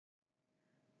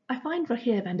I find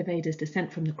Rogier van der Wede's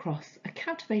Descent from the Cross a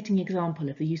captivating example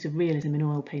of the use of realism in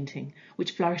oil painting,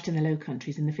 which flourished in the Low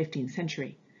Countries in the 15th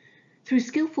century. Through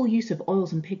skillful use of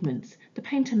oils and pigments, the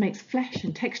painter makes flesh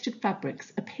and textured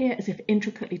fabrics appear as if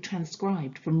intricately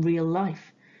transcribed from real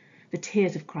life. The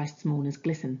tears of Christ's mourners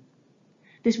glisten.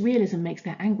 This realism makes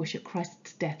their anguish at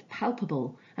Christ's death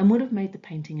palpable and would have made the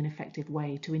painting an effective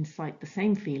way to incite the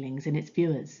same feelings in its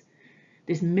viewers.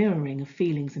 This mirroring of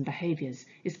feelings and behaviours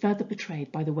is further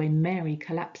portrayed by the way Mary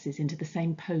collapses into the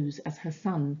same pose as her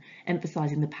son,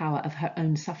 emphasising the power of her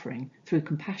own suffering through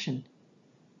compassion.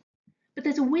 But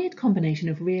there's a weird combination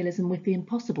of realism with the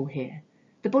impossible here.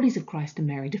 The bodies of Christ and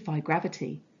Mary defy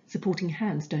gravity. Supporting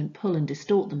hands don't pull and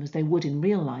distort them as they would in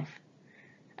real life.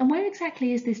 And where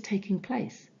exactly is this taking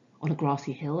place? On a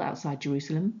grassy hill outside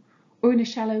Jerusalem? Or in a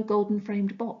shallow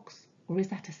golden-framed box? Or is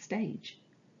that a stage?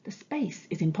 The space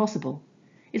is impossible.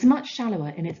 It's much shallower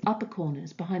in its upper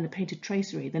corners behind the painted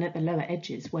tracery than at the lower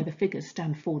edges where the figures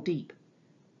stand 4 deep.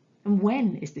 And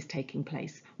when is this taking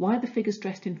place? Why are the figures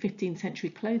dressed in 15th century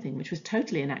clothing, which was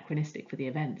totally anachronistic for the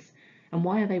events? And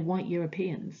why are they white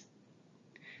Europeans?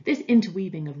 This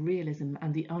interweaving of realism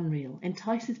and the unreal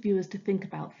entices viewers to think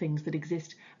about things that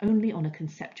exist only on a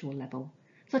conceptual level,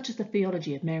 such as the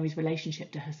theology of Mary's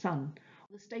relationship to her son,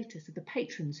 or the status of the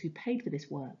patrons who paid for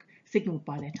this work, signalled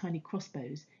by their tiny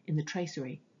crossbows in the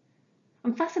tracery.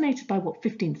 I'm fascinated by what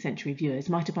 15th century viewers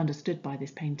might have understood by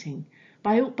this painting,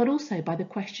 but also by the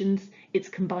questions its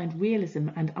combined realism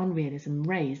and unrealism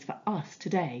raised for us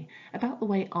today about the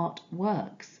way art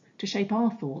works to shape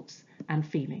our thoughts and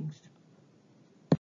feelings.